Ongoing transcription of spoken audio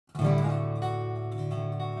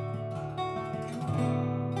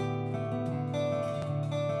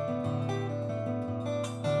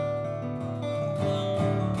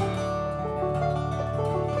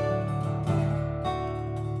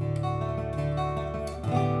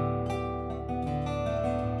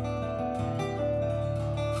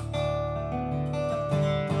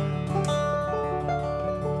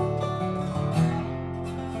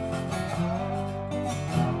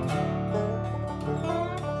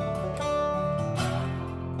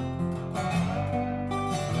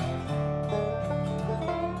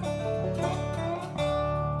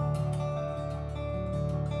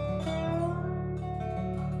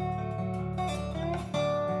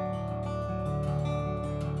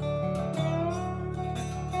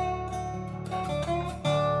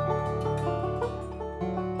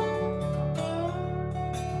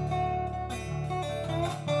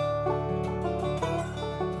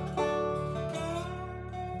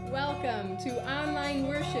Welcome to online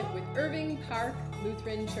worship with Irving Park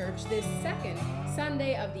Lutheran Church this second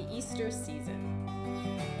Sunday of the Easter season.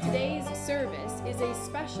 Today's service is a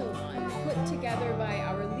special one put together by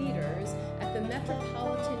our leaders at the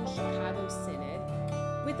Metropolitan Chicago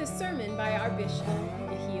Synod with a sermon by our Bishop,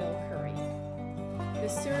 Yehiel Curry. The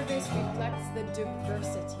service reflects the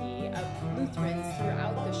diversity of Lutherans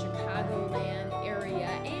throughout the Chicagoland area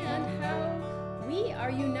and how we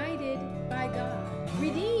are united by God,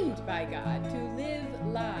 redeemed by God, to live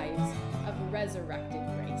lives of resurrected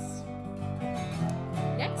grace.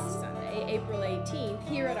 Next Sunday, April 18th,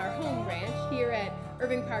 here at our home branch, here at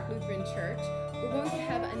Irving Park Lutheran Church, we're going to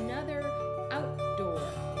have another outdoor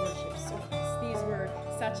worship service. These were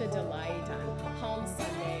such a delight on Palm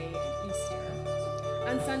Sunday and Easter.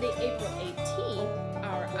 On Sunday, April 18th,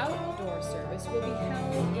 our outdoor service will be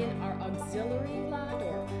held in our auxiliary lot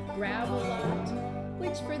or gravel lot,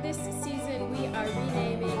 which for this season we are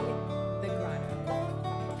renaming the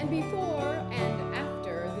Grotto. And before and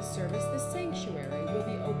after the service, the sanctuary will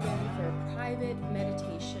be open for private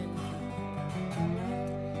meditation.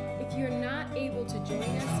 If you're not able to join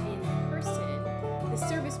us in person, the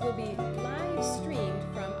service will be live streamed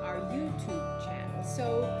from our YouTube channel,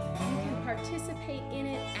 so you can participate in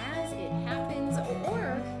it as it happens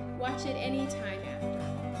or watch it anytime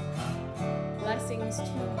after. Blessings to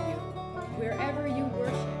you wherever you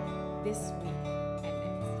worship this week and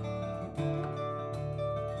next.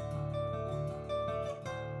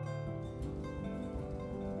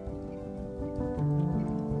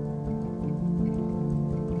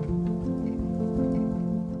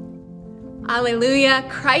 Alleluia,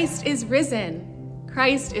 Christ is risen.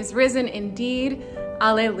 Christ is risen indeed.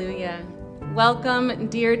 Alleluia. Welcome,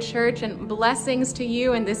 dear church, and blessings to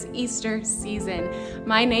you in this Easter season.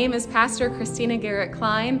 My name is Pastor Christina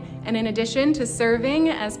Garrett-Klein, and in addition to serving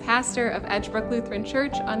as pastor of Edgebrook Lutheran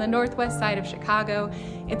Church on the northwest side of Chicago,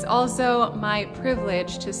 it's also my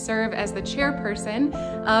privilege to serve as the chairperson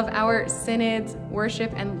of our Synod's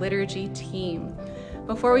worship and liturgy team.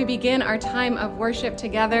 Before we begin our time of worship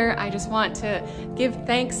together, I just want to give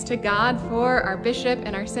thanks to God for our bishop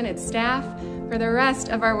and our Synod staff, for the rest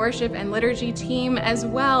of our worship and liturgy team, as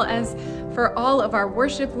well as for all of our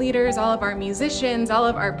worship leaders, all of our musicians, all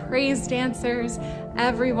of our praise dancers,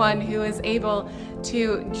 everyone who is able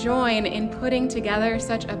to join in putting together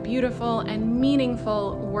such a beautiful and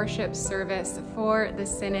meaningful worship service for the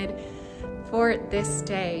Synod for this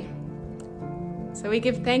day. So we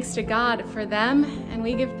give thanks to God for them, and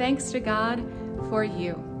we give thanks to God for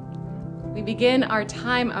you. We begin our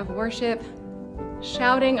time of worship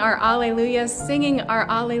shouting our alleluias, singing our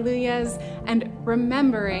alleluias, and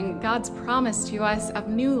remembering God's promise to us of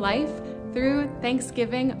new life through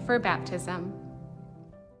thanksgiving for baptism.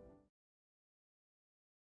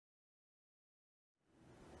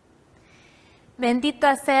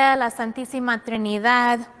 Bendita sea la Santísima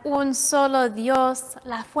Trinidad, un solo Dios,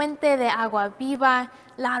 la fuente de agua viva,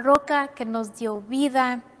 la roca que nos dio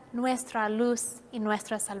vida, nuestra luz y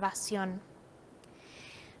nuestra salvación.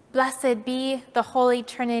 Blessed be the Holy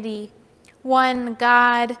Trinity, one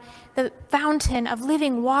God, the fountain of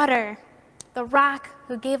living water, the rock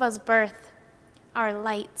who gave us birth, our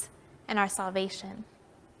light and our salvation.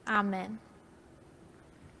 Amen.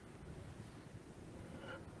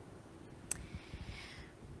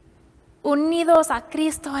 Unidos a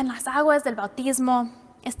Cristo en las aguas del bautismo,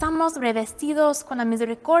 estamos revestidos con la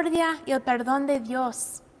misericordia y el perdón de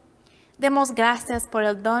Dios. Demos gracias por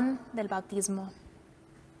el don del bautismo.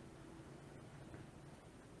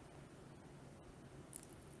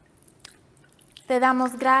 Te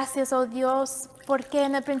damos gracias, oh Dios, porque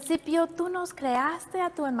en el principio tú nos creaste a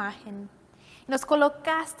tu imagen. Nos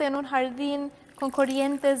colocaste en un jardín con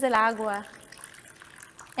corrientes del agua.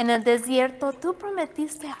 En el desierto tú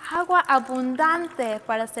prometiste agua abundante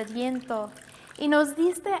para el sediento y nos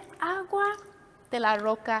diste agua de la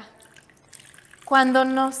roca. Cuando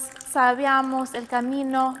nos sabíamos el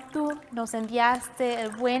camino, tú nos enviaste el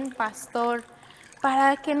buen pastor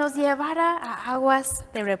para que nos llevara a aguas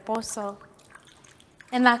de reposo.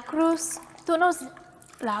 En la cruz, tú nos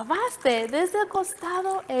lavaste desde el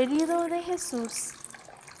costado herido de Jesús.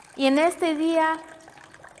 Y en este día,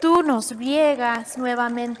 tú nos riegas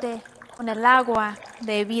nuevamente con el agua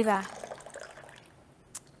de vida.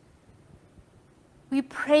 We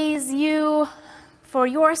praise you for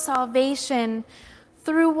your salvation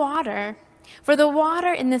through water, for the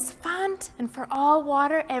water in this font and for all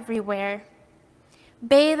water everywhere.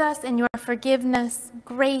 Bathe us in your forgiveness,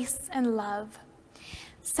 grace, and love.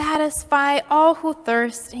 Satisfy all who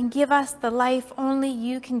thirst and give us the life only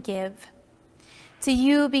you can give. To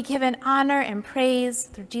you be given honor and praise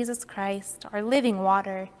through Jesus Christ, our living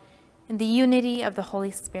water, in the unity of the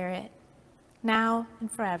Holy Spirit, now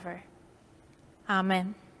and forever.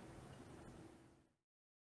 Amen.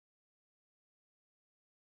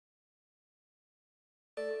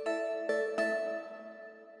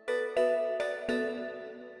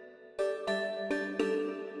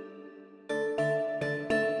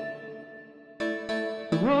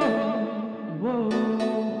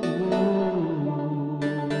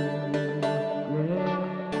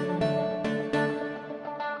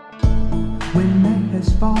 When night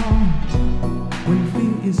has fallen, when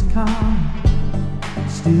fear is calm,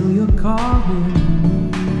 still you're calling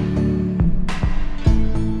me.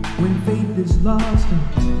 When faith is lost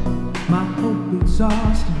and my hope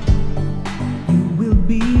exhausted, you will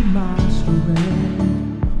be my strength.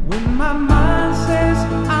 When my mind says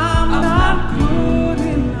I'm not good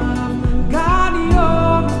enough, God,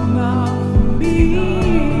 you're enough for me.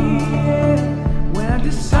 When I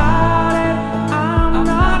decided I'm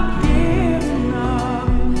not giving up,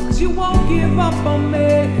 'cause you won't give up on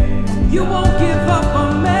me, you won't give up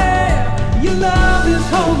on me. Your love is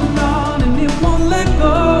holding on and it won't let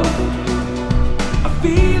go. I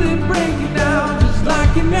feel it breaking down just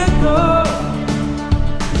like an echo.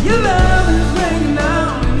 Your love is breaking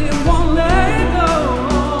down and it won't let go.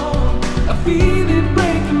 I feel it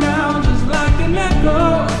breaking down just like an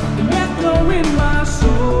echo in my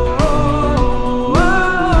soul.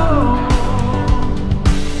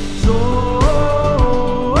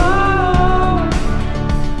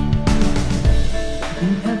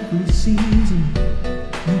 In every season,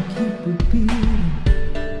 you keep repeating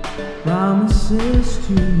promises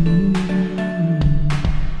to me.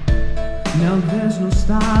 Now there's no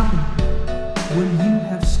stopping what you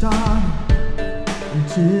have started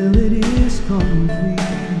until it is complete.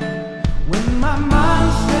 When my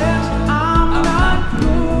mind says I'm not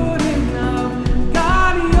good enough,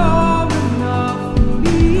 God, you're enough for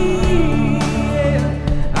me.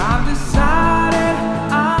 I've decided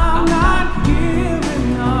I'm not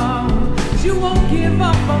giving up, 'cause you won't give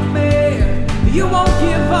up on me, you won't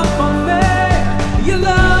give up on me. Your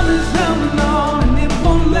love is holding on and it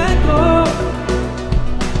won't let go.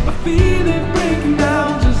 I feel it breaking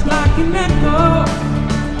down just like an echo.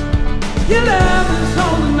 Your love is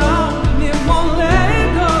holding on and it won't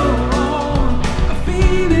let go. I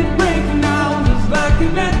feel it breaking down just like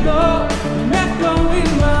an echo in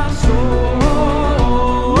my soul.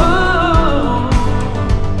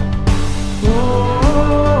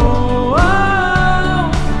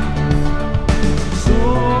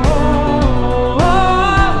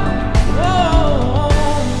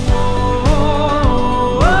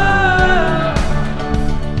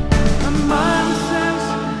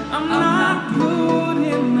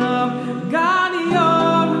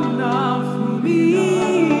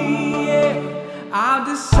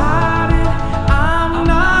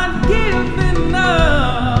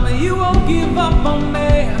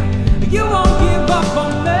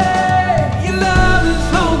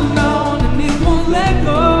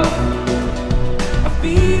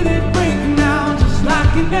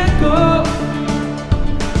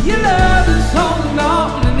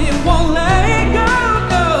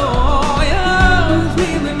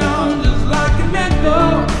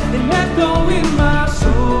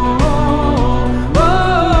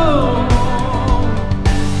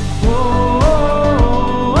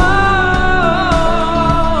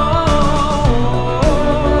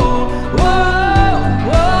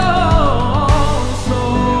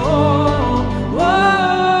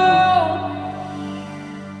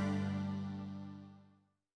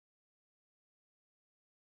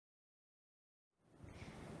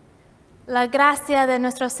 La gracia de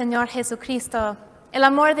nuestro Señor Jesucristo, el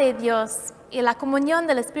amor de Dios y la comunión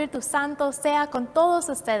del Espíritu Santo sea con todos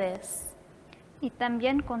ustedes. Y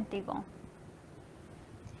también contigo.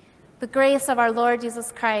 The grace of our Lord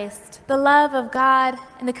Jesus Christ, the love of God,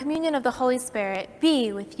 and the communion of the Holy Spirit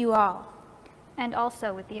be with you all. And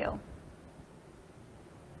also with you.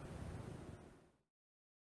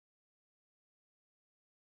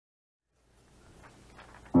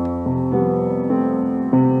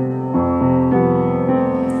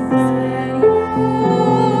 Señor,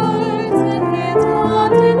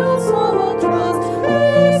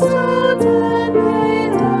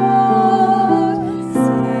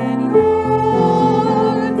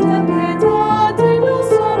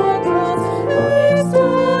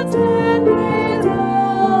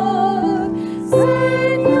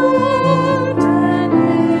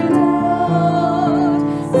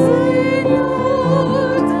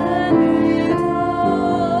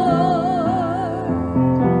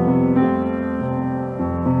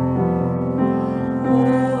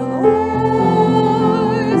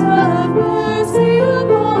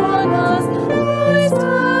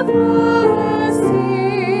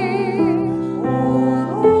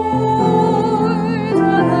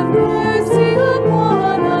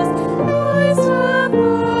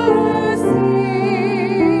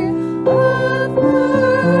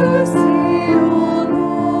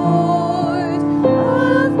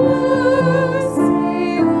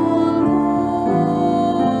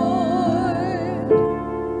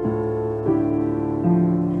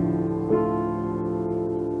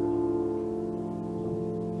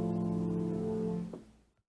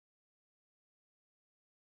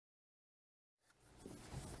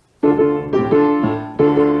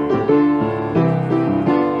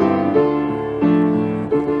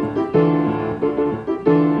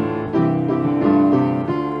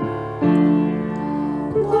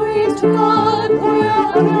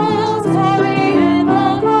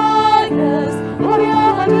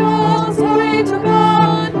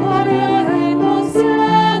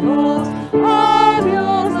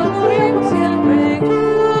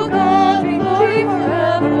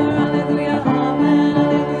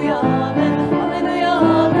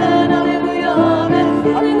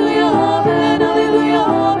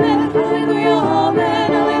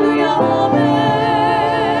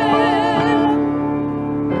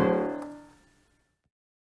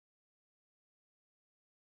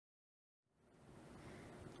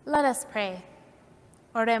 us pray.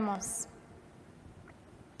 Oremos.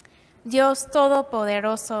 Dios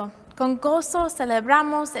Todopoderoso, con gozo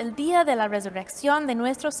celebramos el día de la resurrección de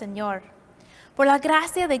nuestro Señor. Por la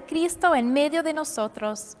gracia de Cristo en medio de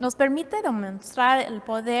nosotros, nos permite demostrar el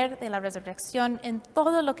poder de la resurrección en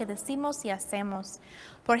todo lo que decimos y hacemos.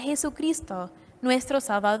 Por Jesucristo, nuestro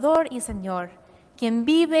Salvador y Señor, quien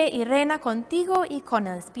vive y reina contigo y con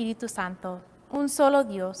el Espíritu Santo, un solo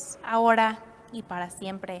Dios, ahora y para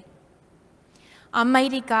siempre.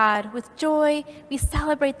 Almighty God, with joy we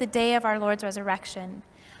celebrate the day of our Lord's resurrection.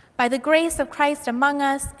 By the grace of Christ among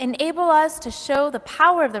us, enable us to show the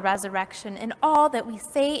power of the resurrection in all that we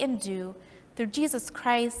say and do, through Jesus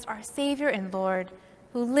Christ, our Savior and Lord,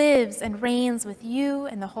 who lives and reigns with you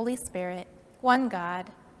and the Holy Spirit, one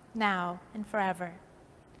God, now and forever.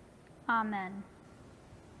 Amen.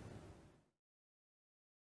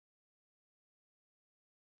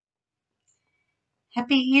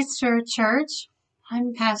 Happy Easter, Church.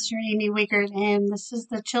 I'm Pastor Amy Wiegert, and this is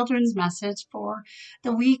the children's message for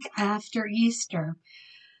the week after Easter.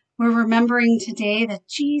 We're remembering today that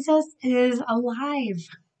Jesus is alive.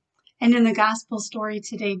 And in the gospel story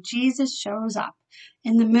today, Jesus shows up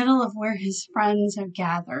in the middle of where his friends are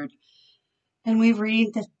gathered. And we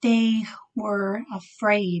read that they were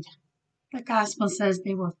afraid. The gospel says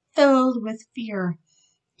they were filled with fear.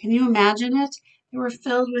 Can you imagine it? They were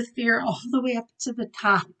filled with fear all the way up to the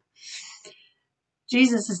top.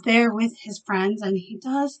 Jesus is there with his friends, and he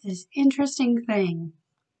does this interesting thing.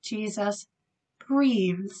 Jesus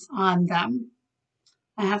breathes on them.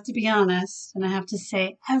 I have to be honest, and I have to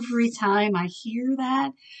say, every time I hear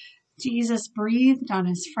that, Jesus breathed on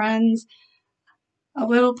his friends, a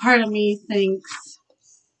little part of me thinks,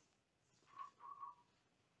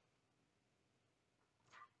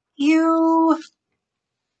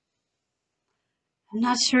 I'm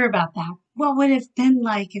not sure about that. What would it have been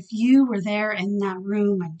like if you were there in that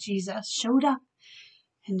room and Jesus showed up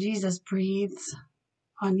and Jesus breathes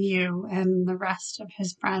on you and the rest of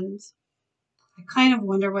his friends? I kind of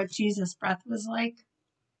wonder what Jesus' breath was like.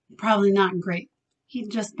 Probably not great. He'd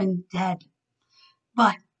just been dead.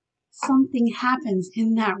 But something happens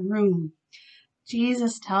in that room.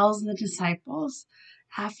 Jesus tells the disciples,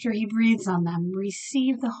 after he breathes on them,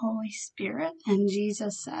 receive the Holy Spirit. And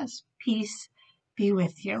Jesus says, peace be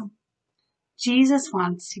with you. Jesus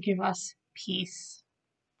wants to give us peace.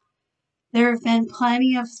 There have been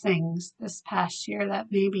plenty of things this past year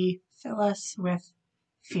that maybe fill us with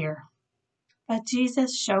fear. But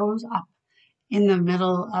Jesus shows up in the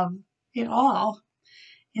middle of it all,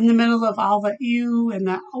 in the middle of all the ew and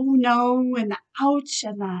the oh no and the ouch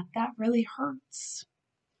and that really hurts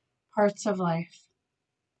parts of life.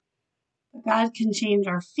 But God can change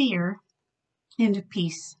our fear into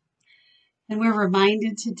peace. And we're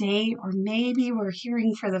reminded today, or maybe we're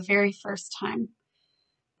hearing for the very first time,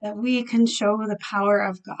 that we can show the power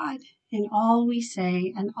of God in all we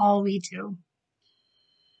say and all we do.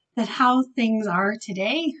 That how things are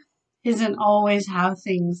today isn't always how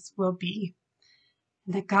things will be.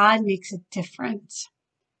 And that God makes it different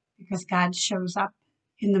because God shows up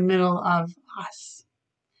in the middle of us.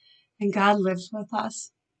 And God lives with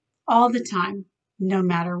us all the time, no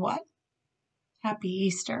matter what. Happy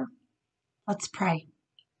Easter. Let's pray.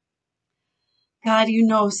 God, you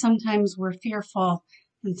know sometimes we're fearful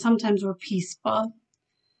and sometimes we're peaceful.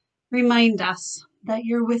 Remind us that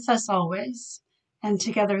you're with us always, and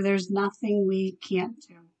together there's nothing we can't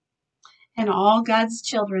do. And all God's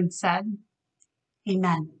children said,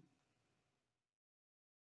 Amen.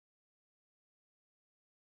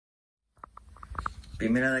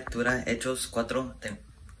 Primera lectura, Hechos 4,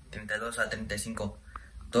 32 a 35.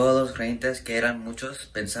 Todos los creyentes, que eran muchos,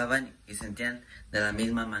 pensaban y sentían de la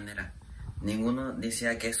misma manera. Ninguno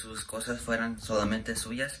decía que sus cosas fueran solamente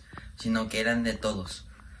suyas, sino que eran de todos.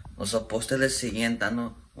 Los apóstoles seguían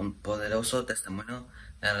dando un poderoso testimonio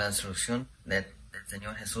de la resurrección del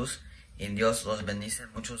Señor Jesús, y Dios los bendice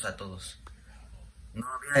muchos a todos. No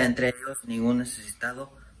había entre ellos ningún necesitado,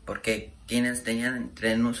 porque quienes tenían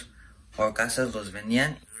terrenos o casas los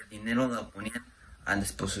vendían y el dinero lo ponían a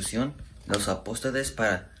disposición de los apóstoles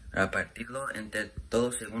para repartirlo entre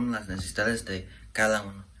todos según las necesidades de cada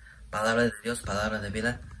uno. Palabra de Dios, palabra de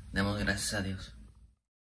vida, demos gracias a Dios.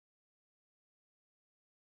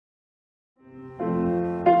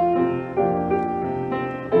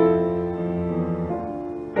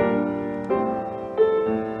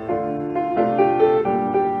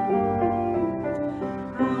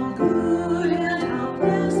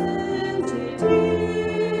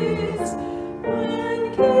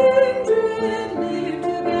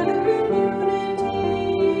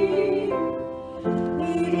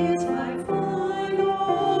 It is my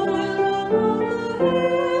final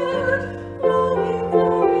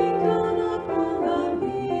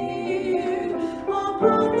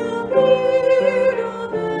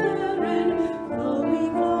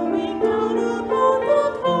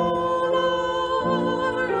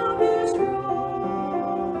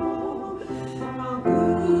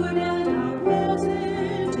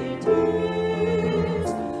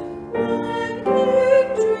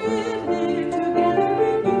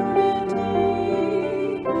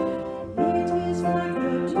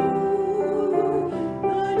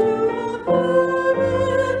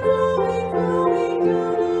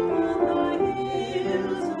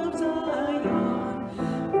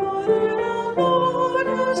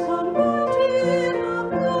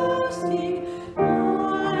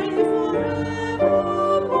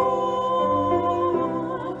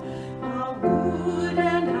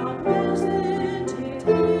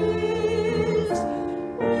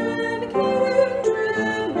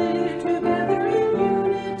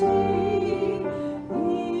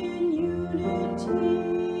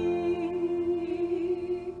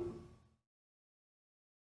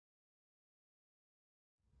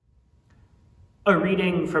A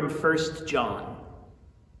reading from 1 John.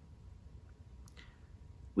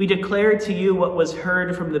 We declare to you what was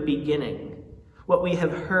heard from the beginning, what we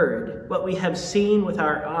have heard, what we have seen with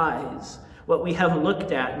our eyes, what we have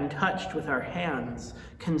looked at and touched with our hands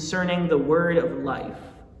concerning the word of life.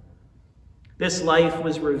 This life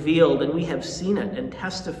was revealed, and we have seen it and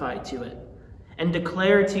testified to it, and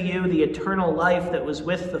declare to you the eternal life that was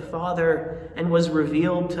with the Father and was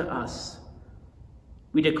revealed to us.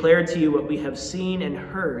 We declare to you what we have seen and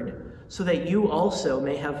heard, so that you also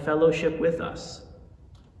may have fellowship with us.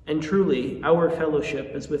 And truly, our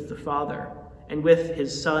fellowship is with the Father and with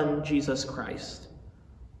his Son, Jesus Christ.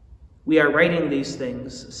 We are writing these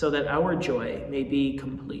things so that our joy may be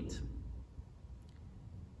complete.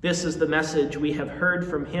 This is the message we have heard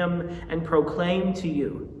from him and proclaim to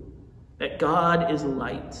you, that God is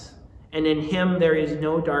light, and in him there is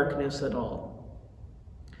no darkness at all.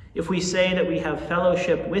 If we say that we have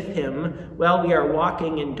fellowship with him while we are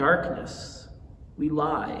walking in darkness, we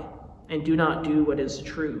lie and do not do what is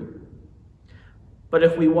true. But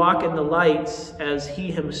if we walk in the light as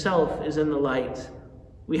he himself is in the light,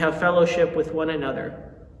 we have fellowship with one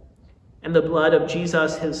another, and the blood of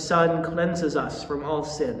Jesus, his Son, cleanses us from all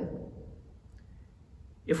sin.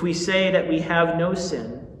 If we say that we have no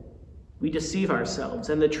sin, we deceive ourselves,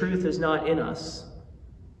 and the truth is not in us.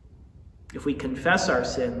 If we confess our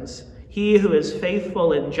sins, he who is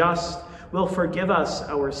faithful and just will forgive us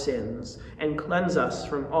our sins and cleanse us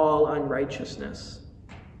from all unrighteousness.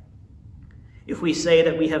 If we say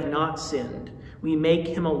that we have not sinned, we make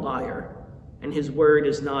him a liar, and his word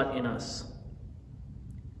is not in us.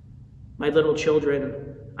 My little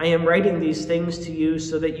children, I am writing these things to you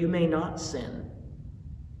so that you may not sin.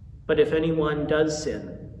 But if anyone does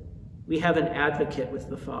sin, we have an advocate with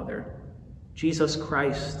the Father, Jesus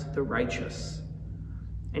Christ the righteous,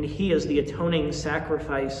 and he is the atoning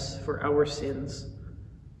sacrifice for our sins,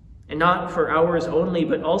 and not for ours only,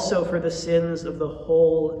 but also for the sins of the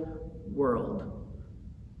whole world.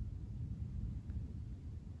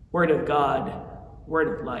 Word of God,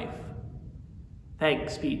 word of life.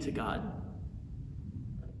 Thanks be to God.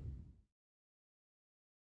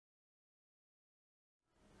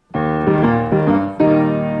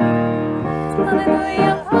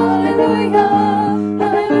 Hallelujah, hallelujah,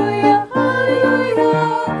 hallelujah, hallelujah,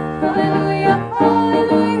 hallelujah,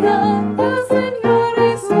 hallelujah, el Señor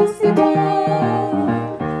resucitó.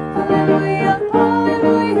 Hallelujah,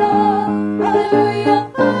 hallelujah, hallelujah,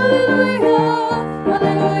 hallelujah,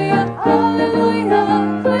 hallelujah,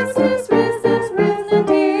 hallelujah, Christ is risen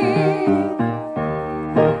indeed.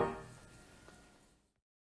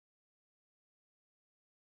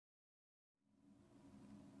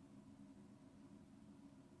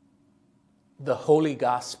 The Holy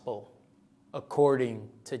Gospel according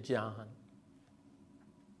to John.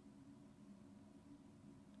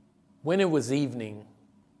 When it was evening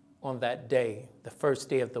on that day, the first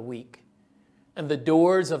day of the week, and the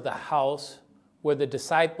doors of the house where the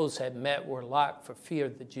disciples had met were locked for fear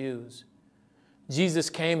of the Jews, Jesus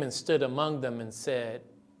came and stood among them and said,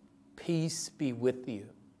 "Peace be with you."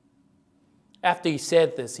 After he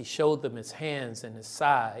said this, he showed them his hands and his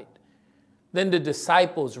side. Then the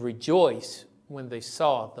disciples rejoiced when they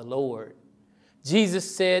saw the Lord.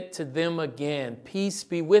 Jesus said to them again, "Peace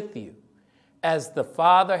be with you. As the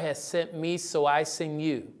Father has sent me, so I send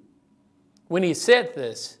you." When he said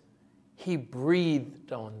this, he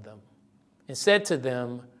breathed on them and said to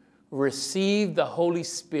them, "Receive the Holy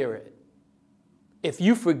Spirit. If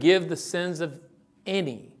you forgive the sins of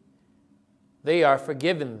any, they are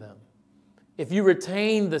forgiven them. If you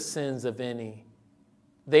retain the sins of any,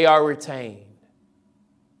 they are retained."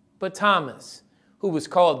 But Thomas, who was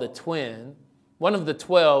called the twin, one of the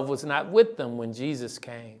 12, was not with them when Jesus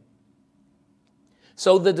came.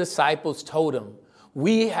 So the disciples told him,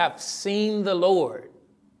 "We have seen the Lord."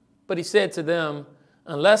 But he said to them,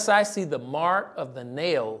 "Unless I see the mark of the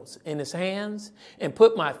nails in his hands, and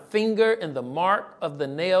put my finger in the mark of the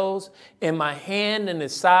nails, and my hand in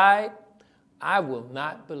his side, I will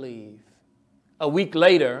not believe." A week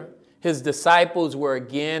later, his disciples were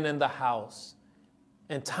again in the house,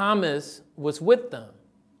 and Thomas was with them.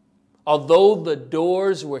 Although the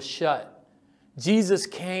doors were shut, Jesus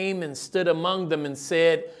came and stood among them and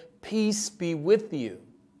said, "Peace be with you."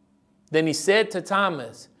 Then he said to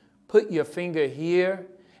Thomas, "Put your finger here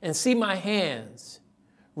and see my hands.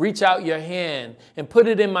 Reach out your hand and put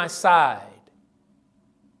it in my side.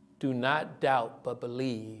 Do not doubt, but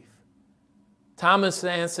believe." Thomas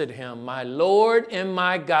answered him, "My Lord and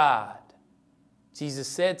my God." Jesus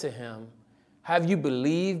said to him, "Have you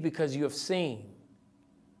believed because you have seen?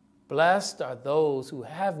 Blessed are those who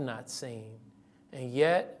have not seen and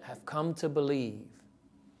yet have come to believe."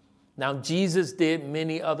 Now Jesus did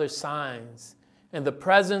many other signs in the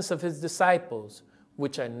presence of his disciples,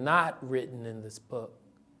 which are not written in this book.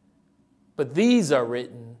 But these are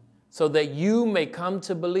written so that you may come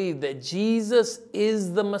to believe that Jesus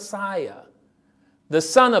is the Messiah, the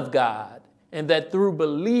Son of God, and that through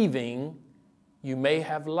believing you may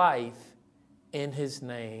have life in his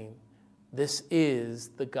name. This is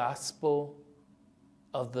the gospel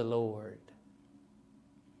of the Lord.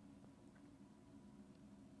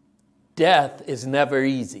 Death is never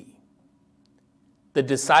easy. The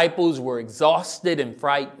disciples were exhausted and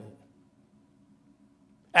frightened.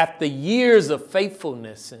 After years of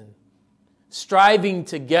faithfulness and striving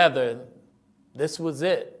together, this was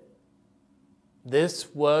it.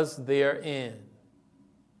 This was their end.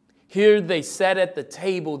 Here they sat at the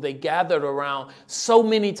table they gathered around so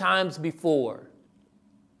many times before,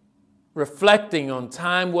 reflecting on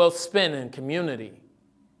time well spent in community,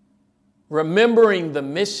 remembering the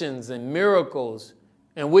missions and miracles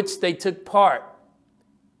in which they took part.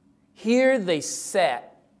 Here they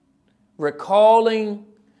sat, recalling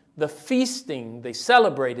the feasting they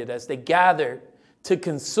celebrated as they gathered to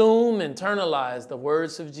consume and internalize the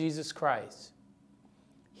words of Jesus Christ.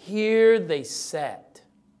 Here they sat,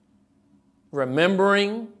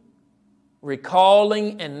 remembering,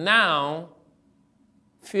 recalling, and now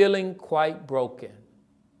feeling quite broken.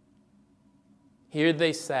 Here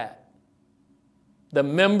they sat, the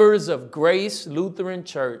members of Grace Lutheran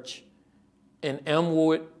Church in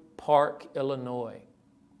Elmwood Park, Illinois.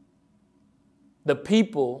 The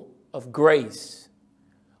people of Grace,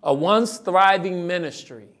 a once thriving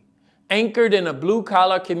ministry anchored in a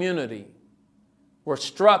blue-collar community, were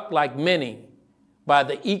struck, like many, by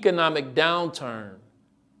the economic downturn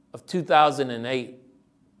of 2008.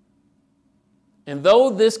 And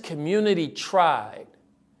though this community tried,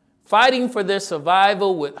 fighting for their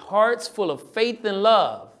survival with hearts full of faith and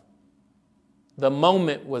love, the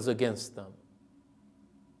moment was against them.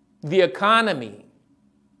 The economy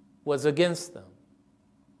was against them.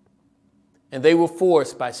 And they were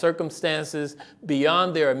forced by circumstances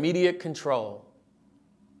beyond their immediate control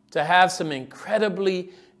to have some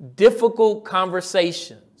incredibly difficult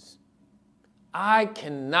conversations. I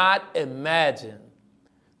cannot imagine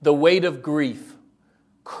the weight of grief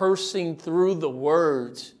coursing through the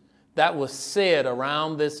words that was said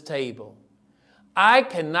around this table. I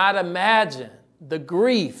cannot imagine the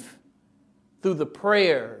grief through the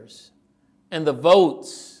prayers and the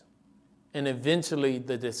votes and eventually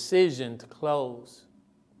the decision to close.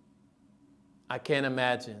 I can't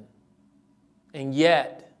imagine. And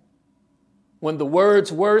yet, when the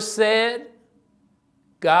words were said,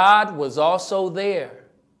 God was also there.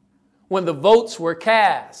 When the votes were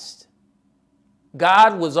cast,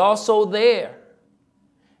 God was also there.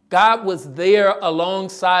 God was there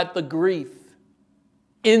alongside the grief,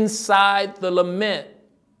 inside the lament,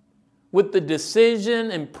 with the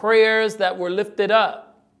decision and prayers that were lifted up.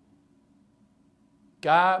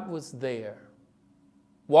 God was there,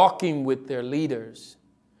 walking with their leaders,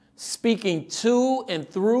 speaking to and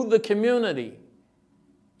through the community,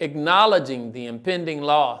 acknowledging the impending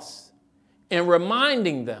loss, and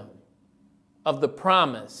reminding them of the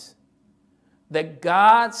promise that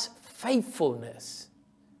God's faithfulness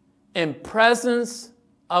and presence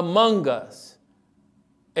among us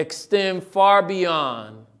extend far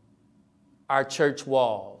beyond our church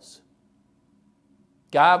walls.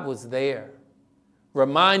 God was there,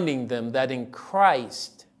 reminding them that in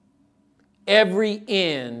Christ, every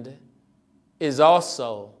end is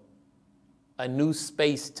also a new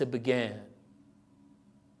space to begin.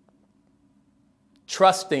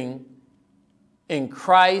 Trusting in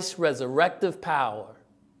Christ's resurrective power,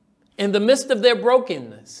 in the midst of their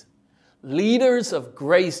brokenness, leaders of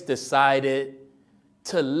Grace decided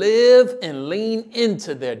to live and lean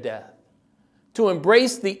into their death, to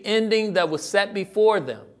embrace the ending that was set before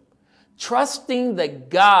them, trusting that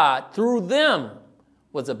God, through them,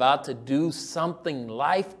 was about to do something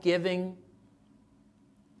life-giving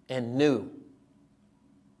and new.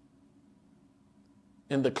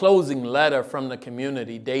 in the closing letter from the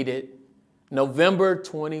community dated November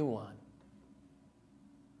 21,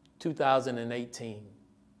 2018,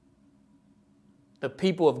 the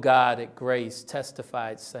people of God at Grace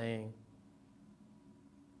testified saying,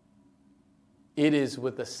 "It is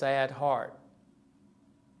with a sad heart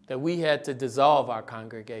that we had to dissolve our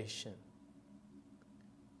congregation.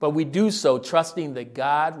 But we do so trusting that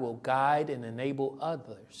God will guide and enable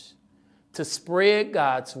others to spread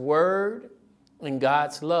God's word and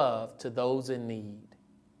God's love to those in need."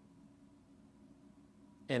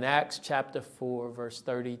 In Acts chapter 4, verse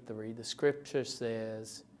 33, the scripture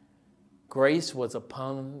says, "Grace was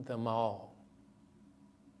upon them all."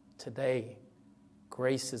 Today,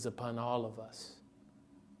 grace is upon all of us.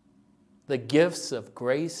 The gifts of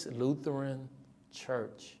Grace Lutheran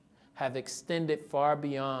Church have extended far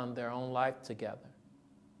beyond their own life together.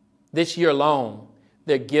 This year alone,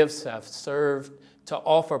 their gifts have served to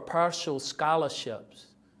offer partial scholarships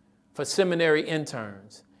for seminary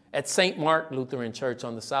interns at St. Mark Lutheran Church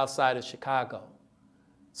on the south side of Chicago,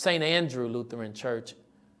 St. Andrew Lutheran Church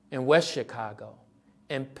in West Chicago,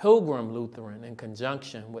 and Pilgrim Lutheran in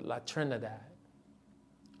conjunction with La Trinidad.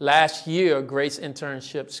 Last year, Grace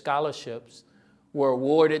Internship scholarships were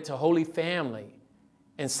awarded to Holy Family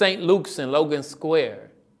and St. Luke's in Logan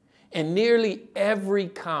Square. In nearly every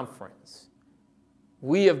conference,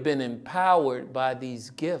 we have been empowered by these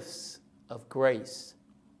gifts of grace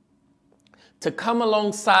to come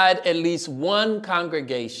alongside at least one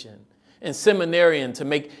congregation and seminarian to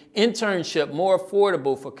make internship more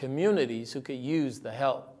affordable for communities who could use the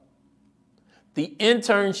help. The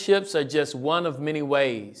internships are just one of many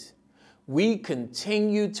ways we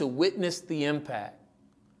continue to witness the impact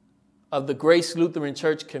of the Grace Lutheran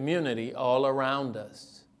Church community all around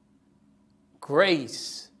us.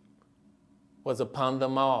 Grace was upon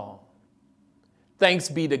them all. Thanks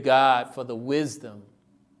be to God for the wisdom,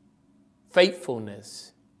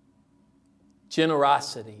 faithfulness,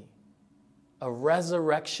 generosity of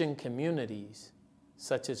resurrection communities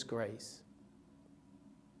such as Grace.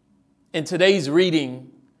 In today's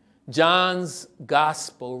reading, John's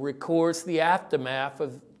gospel records the aftermath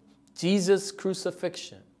of Jesus'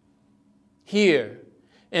 crucifixion. Here,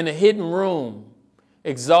 in a hidden room,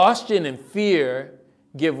 exhaustion and fear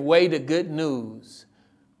give way to good news.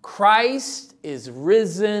 Christ is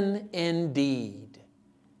risen indeed.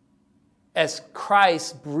 As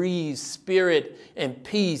Christ breathes spirit and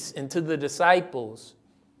peace into the disciples,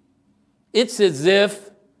 it's as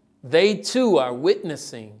if they too are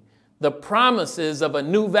witnessing the promises of a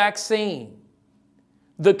new vaccine.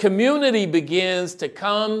 The community begins to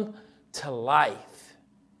come to life,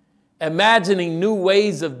 imagining new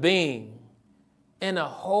ways of being in a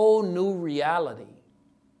whole new reality.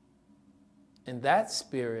 And that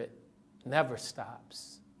spirit never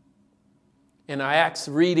stops. In our Acts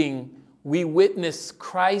reading, we witness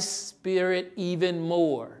Christ's spirit even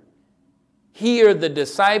more. Here, the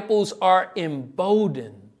disciples are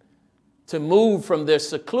emboldened to move from their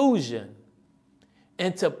seclusion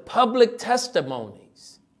into public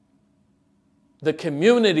testimonies. The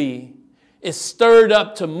community is stirred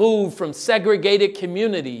up to move from segregated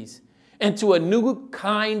communities into a new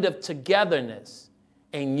kind of togetherness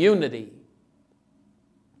and unity.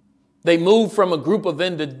 They move from a group of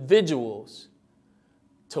individuals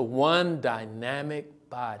to one dynamic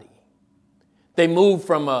body. They move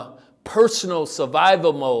from a personal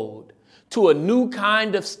survival mode to a new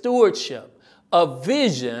kind of stewardship, a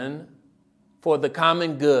vision for the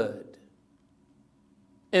common good.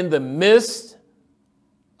 In the midst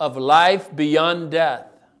of life beyond death,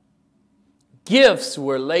 gifts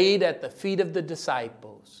were laid at the feet of the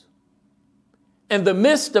disciples. In the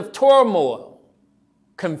midst of turmoil,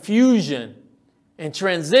 confusion, and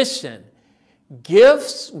transition,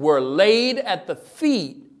 gifts were laid at the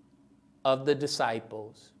feet of the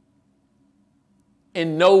disciples.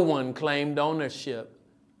 And no one claimed ownership,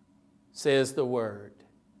 says the word.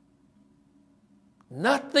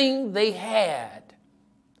 Nothing they had,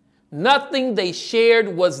 nothing they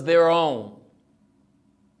shared was their own.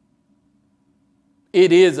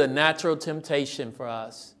 It is a natural temptation for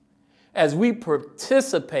us as we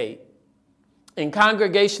participate in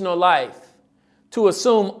congregational life to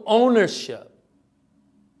assume ownership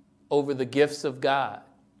over the gifts of God.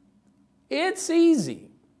 It's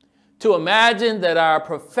easy to imagine that our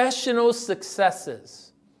professional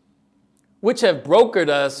successes, which have brokered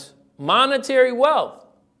us monetary wealth,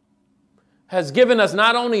 has given us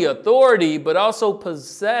not only authority, but also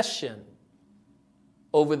possession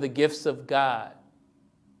over the gifts of God.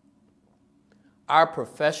 Our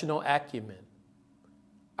professional acumen,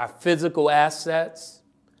 our physical assets,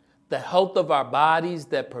 the health of our bodies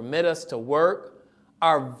that permit us to work,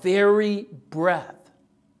 our very breath.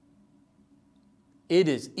 It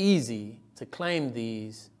is easy to claim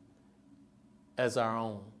these as our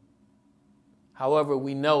own. However,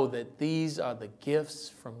 we know that these are the gifts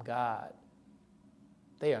from God.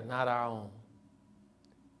 They are not our own.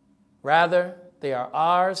 Rather, they are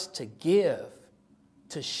ours to give,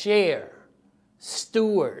 to share,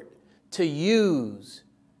 steward, to use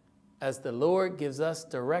as the Lord gives us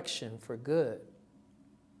direction for good.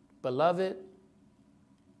 Beloved,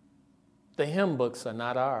 the hymn books are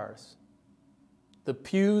not ours. The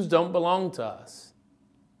pews don't belong to us.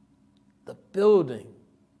 The building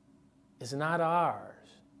is not ours,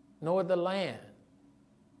 nor the land.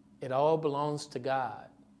 It all belongs to God.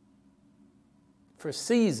 For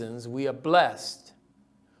seasons, we are blessed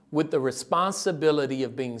with the responsibility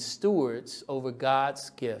of being stewards over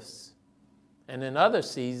God's gifts. And in other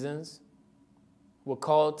seasons, we're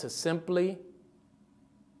called to simply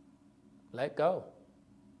let go.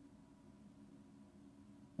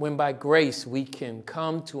 When by grace we can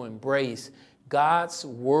come to embrace God's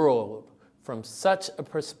world from such a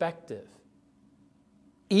perspective,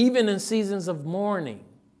 even in seasons of mourning,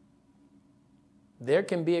 there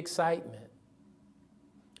can be excitement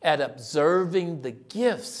at observing the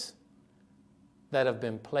gifts that have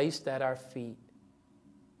been placed at our feet.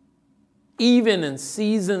 Even in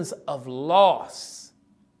seasons of loss,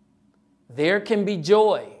 there can be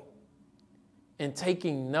joy in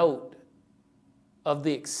taking note of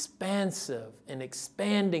the expansive and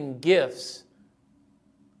expanding gifts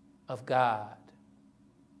of God.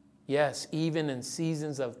 Yes, even in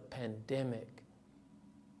seasons of pandemic,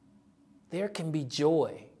 there can be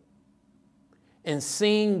joy in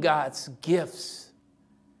seeing God's gifts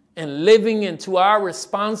and living into our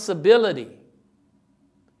responsibility,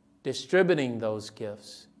 distributing those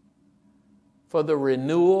gifts for the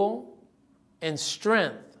renewal and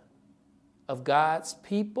strength of God's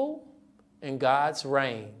people and God's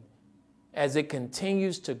reign as it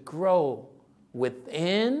continues to grow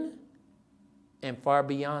within and far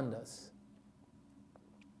beyond us.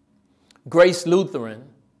 Grace Lutheran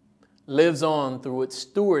lives on through its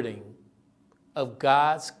stewarding of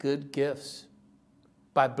God's good gifts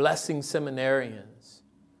by blessing seminarians,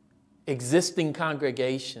 existing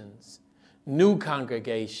congregations, new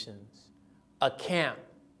congregations, a camp,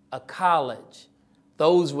 a college,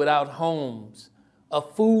 those without homes, a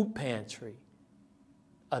food pantry,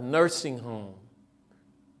 a nursing home,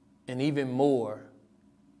 and even more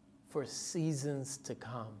for seasons to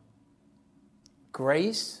come.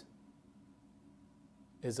 Grace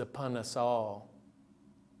is upon us all.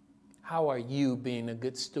 How are you being a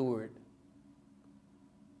good steward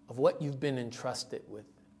of what you've been entrusted with?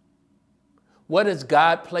 What has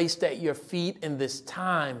God placed at your feet in this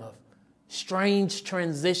time of strange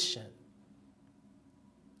transition?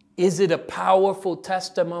 Is it a powerful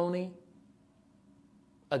testimony?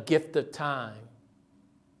 A gift of time?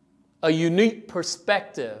 A unique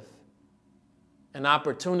perspective? An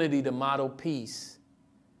opportunity to model peace?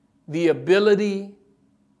 The ability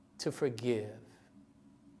to forgive?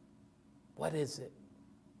 What is it?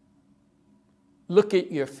 Look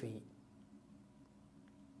at your feet.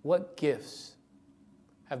 What gifts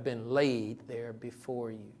have been laid there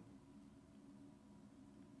before you?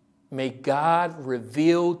 May God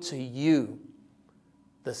reveal to you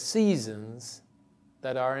the seasons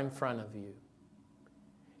that are in front of you.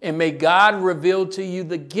 And may God reveal to you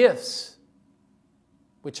the gifts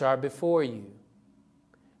which are before you,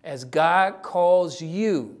 as God calls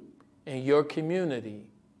you and your community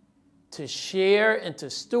to share and to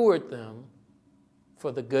steward them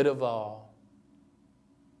for the good of all.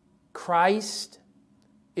 Christ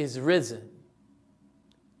is risen.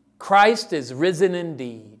 Christ is risen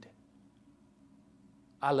indeed.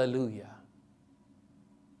 Hallelujah.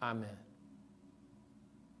 Amen.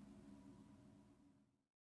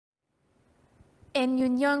 En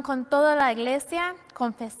unión con toda la iglesia,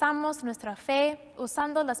 confesamos nuestra fe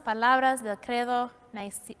usando las palabras del credo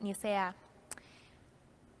Nicea.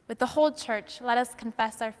 With the whole church, let us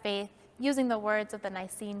confess our faith using the words of the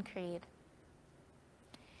Nicene Creed.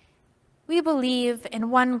 We believe in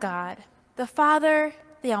one God, the Father,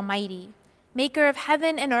 the Almighty, maker of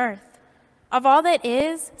heaven and earth, of all that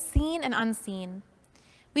is, seen and unseen.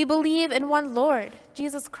 We believe in one Lord,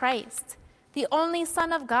 Jesus Christ, the only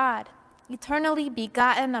Son of God, eternally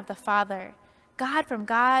begotten of the Father, God from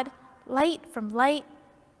God, light from light,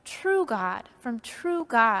 true God from true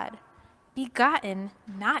God, begotten,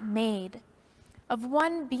 not made, of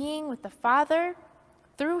one being with the Father.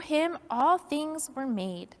 Through him all things were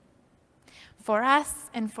made. For us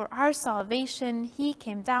and for our salvation, he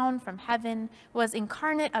came down from heaven, was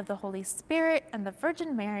incarnate of the Holy Spirit and the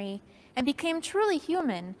Virgin Mary, and became truly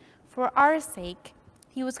human. For our sake,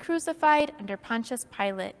 he was crucified under Pontius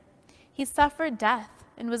Pilate. He suffered death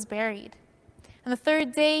and was buried. On the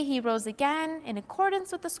third day, he rose again in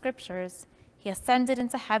accordance with the Scriptures. He ascended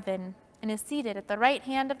into heaven and is seated at the right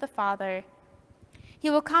hand of the Father. He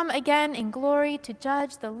will come again in glory to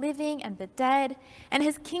judge the living and the dead, and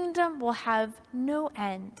his kingdom will have no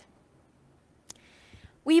end.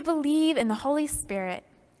 We believe in the Holy Spirit,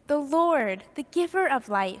 the Lord, the giver of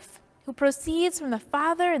life, who proceeds from the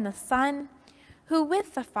Father and the Son, who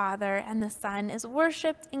with the Father and the Son is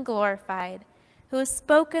worshiped and glorified, who has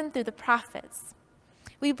spoken through the prophets.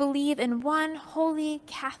 We believe in one holy,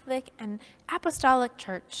 Catholic, and apostolic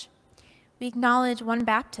church. We acknowledge one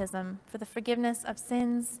baptism for the forgiveness of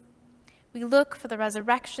sins. We look for the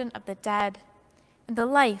resurrection of the dead and the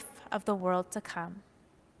life of the world to come.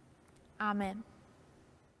 Amen.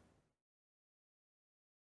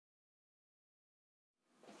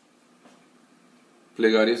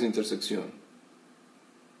 Plegarias de intersección.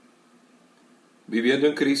 Viviendo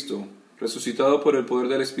en Cristo, resucitado por el poder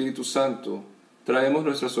del Espíritu Santo, traemos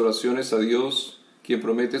nuestras oraciones a Dios, quien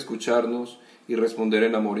promete escucharnos y responder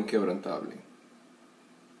en amor inquebrantable.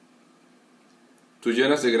 Tú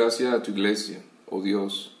llenas de gracia a tu iglesia, oh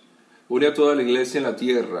Dios. Une a toda la iglesia en la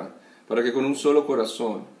tierra, para que con un solo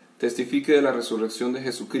corazón testifique de la resurrección de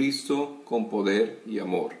Jesucristo con poder y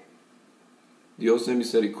amor. Dios de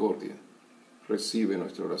misericordia, recibe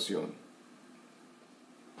nuestra oración.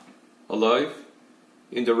 Alive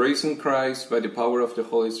in the risen Christ by the power of the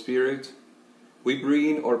Holy Spirit, we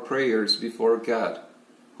bring our prayers before God,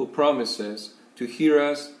 who promises to hear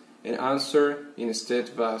us and answer in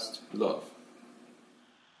steadfast love.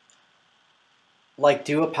 Like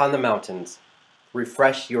dew upon the mountains,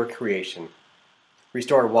 refresh your creation.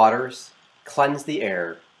 Restore waters, cleanse the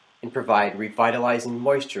air, and provide revitalizing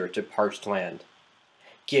moisture to parched land.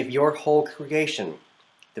 Give your whole creation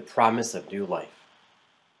the promise of new life.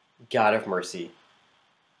 God of mercy,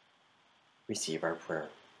 receive our prayer.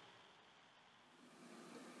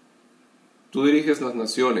 Tú diriges las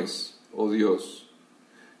naciones, oh Dios.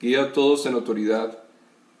 Guía a todos en autoridad,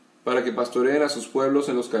 para que pastoreen a sus pueblos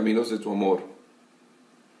en los caminos de tu amor.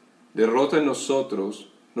 Derrota en nosotros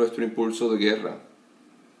nuestro impulso de guerra.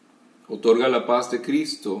 Otorga la paz de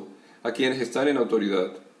Cristo a quienes están en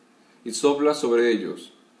autoridad, y sopla sobre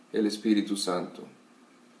ellos el Espíritu Santo.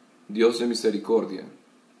 Dios de misericordia,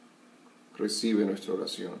 recibe nuestra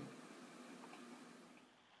oración.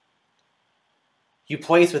 You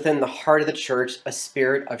place within the heart of the church a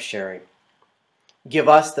spirit of sharing. Give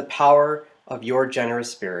us the power of your generous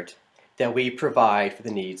spirit, that we provide for the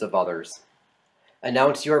needs of others.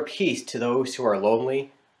 Announce your peace to those who are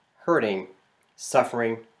lonely, hurting,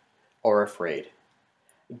 suffering, or afraid.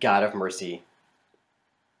 God of mercy,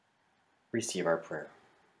 receive our prayer.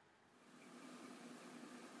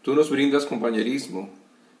 Tú nos brindas compañerismo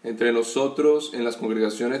entre nosotros en las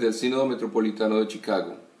congregaciones del Sínodo Metropolitano de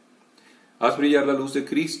Chicago. Haz brillar la luz de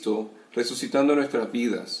Cristo resucitando nuestras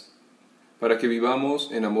vidas, para que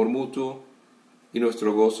vivamos en amor mutuo y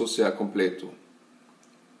nuestro gozo sea completo.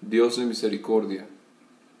 Dios de misericordia,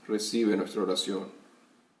 recibe nuestra oración.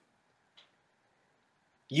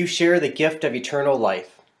 You share the gift of eternal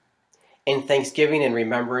life. In thanksgiving and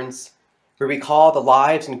remembrance, we recall the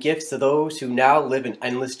lives and gifts of those who now live in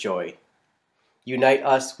endless joy. Unite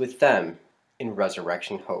us with them in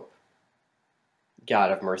resurrection hope.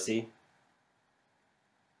 God of mercy,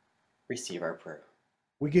 receive our prayer.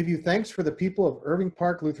 We give you thanks for the people of Irving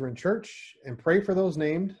Park Lutheran Church and pray for those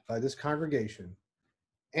named by this congregation: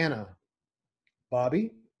 Anna,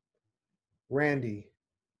 Bobby, Randy,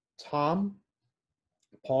 Tom,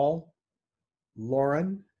 Paul,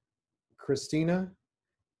 Lauren, Christina,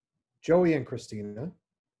 Joey and Christina,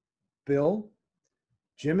 Bill,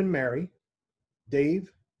 Jim and Mary,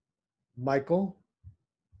 Dave, Michael,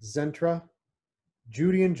 Zentra,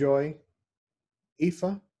 Judy and Joy,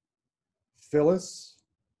 Aoife, Phyllis,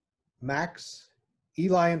 Max,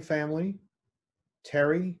 Eli and family,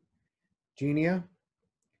 Terry, Genia,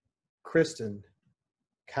 Kristen,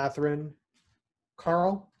 Catherine,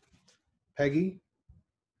 Carl, Peggy,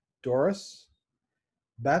 Doris,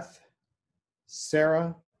 Beth,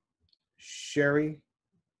 Sarah, Sherry,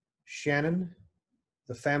 Shannon,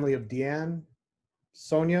 the family of Deanne,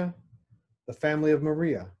 Sonia, the family of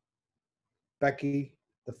Maria, Becky,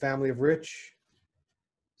 the family of Rich,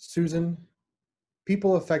 Susan,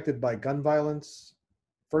 people affected by gun violence,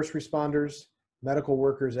 first responders, medical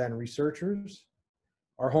workers, and researchers,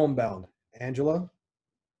 our homebound, Angela,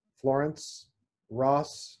 Florence,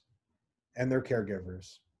 Ross, and their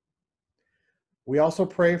caregivers. We also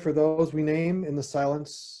pray for those we name in the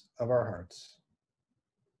silence of our hearts.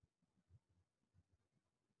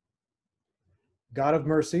 God of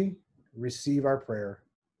mercy, receive our prayer.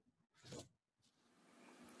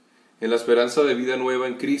 En la esperanza de vida nueva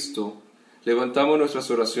en Cristo, levantamos nuestras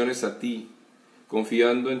oraciones a ti,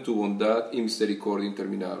 confiando en tu bondad y misericordia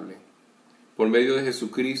interminable. Por medio de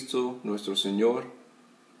Jesucristo, nuestro Señor.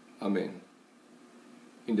 Amén.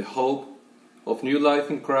 In the hope of new life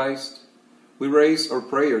in Christ, we raise our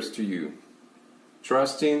prayers to you,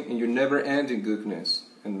 trusting in your never-ending goodness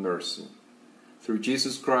and mercy. Through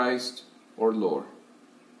Jesus Christ, our Lord.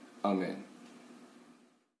 Amen.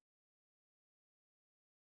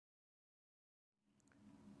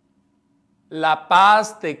 La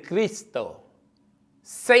paz de Cristo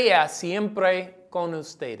sea siempre con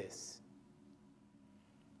ustedes.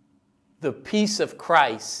 The peace of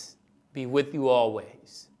Christ be with you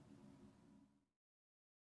always.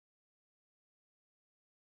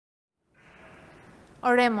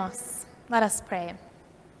 Oremos. Let us pray.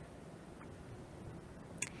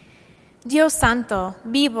 Dios Santo,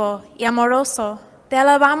 vivo y amoroso, te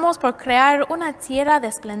alabamos por crear una tierra de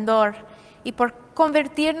esplendor y por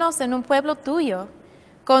convertirnos en un pueblo tuyo,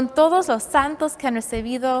 con todos los santos que han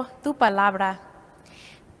recibido tu palabra.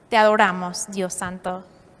 Te adoramos, Dios Santo.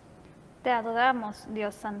 Te adoramos,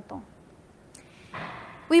 Dios Santo.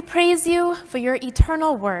 We praise you for your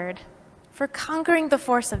eternal word, for conquering the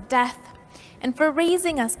force of death, and for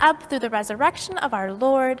raising us up through the resurrection of our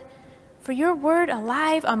Lord, for your word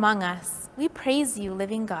alive among us. We praise you,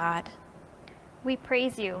 living God. We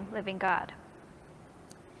praise you, living God.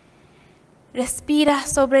 Respira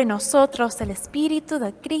sobre nosotros el Espíritu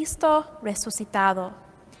de Cristo resucitado,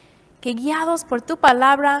 que guiados por tu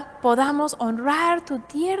palabra podamos honrar tu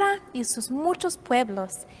tierra y sus muchos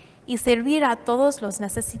pueblos y servir a todos los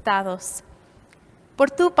necesitados.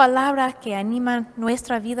 Por tu palabra que anima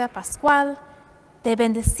nuestra vida pascual, te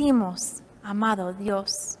bendecimos, amado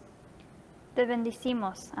Dios. Te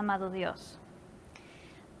bendecimos, amado Dios.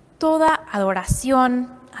 Toda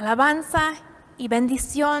adoración, alabanza y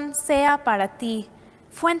bendición sea para ti,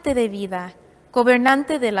 fuente de vida,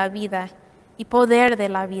 gobernante de la vida y poder de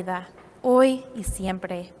la vida, hoy y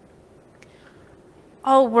siempre.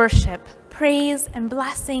 All worship, praise, and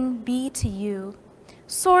blessing be to you,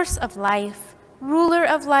 source of life, ruler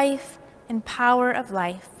of life, and power of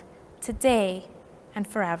life, today and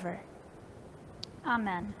forever.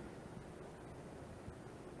 Amen.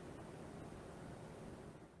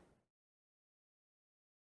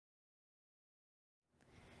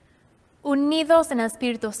 Unidos en el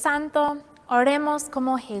Espíritu Santo, oremos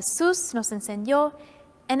como Jesús nos enseñó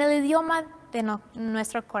en el idioma de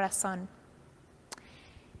nuestro corazón.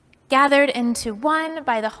 Gathered into one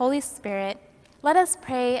by the Holy Spirit, let us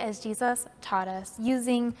pray as Jesus taught us,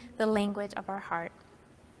 using the language of our heart.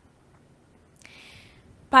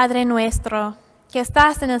 Padre nuestro, que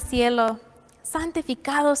estás en el cielo,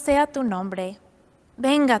 santificado sea tu nombre.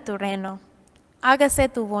 Venga tu reino. Hágase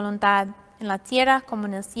tu voluntad en la tierra como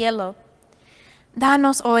en el cielo.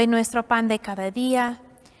 Danos hoy nuestro pan de cada día.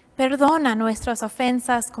 Perdona nuestras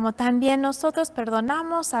ofensas como también nosotros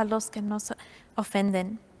perdonamos a los que nos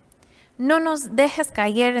ofenden. No nos dejes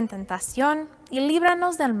caer en tentación y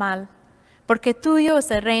líbranos del mal, porque tuyo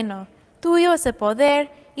es el reino, tuyo es el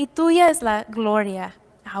poder y tuya es la gloria,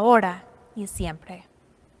 ahora y siempre.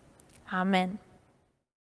 Amén.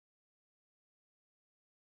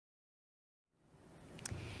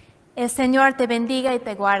 El Señor te bendiga y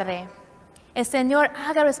te guarde. El Señor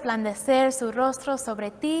haga resplandecer su rostro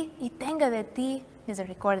sobre ti y tenga de ti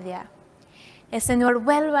misericordia. El Señor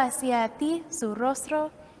vuelva hacia ti su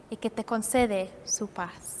rostro y que te concede su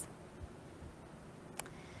paz.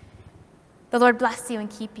 The Lord bless you and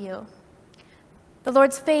keep you. The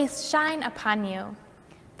Lord's face shine upon you.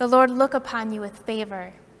 The Lord look upon you with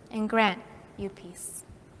favor and grant you peace.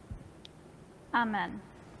 Amen.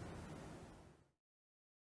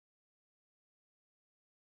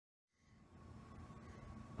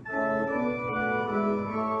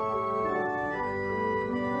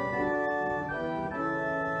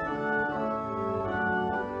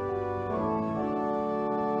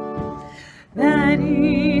 That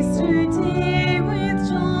Easter day with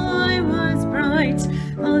joy was bright,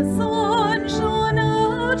 the sun shone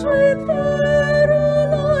out with fairer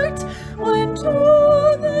light, when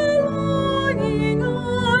to the longing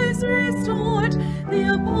eyes restored,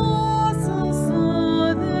 the apostles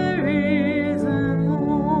saw the risen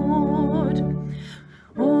Lord.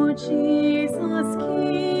 O Jesus,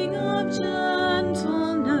 King of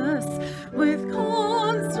gentleness, with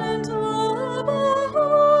constant love our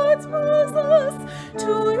hearts possess,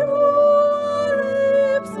 to you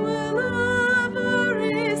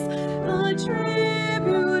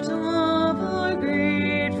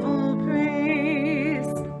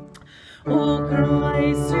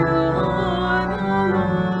are the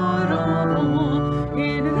Lord of all.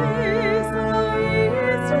 In this the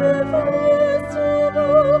Easter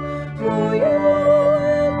festival, for you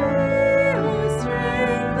will be our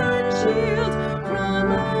strength and shield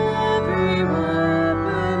from every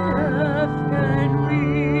weapon death can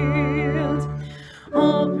wield.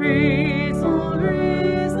 All praise, all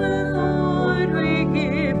risen Lord, we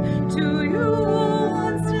give to you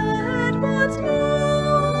once dead, but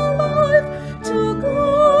now alive. To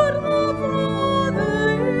God the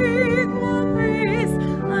Father equal praise,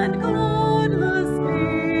 and God the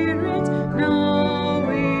Spirit now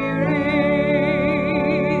we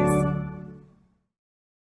raise.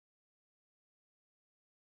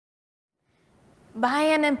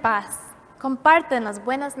 Vayan en paz, comparten las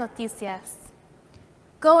buenas noticias.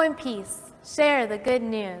 Go in peace, share the good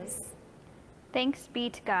news. Thanks be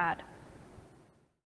to God.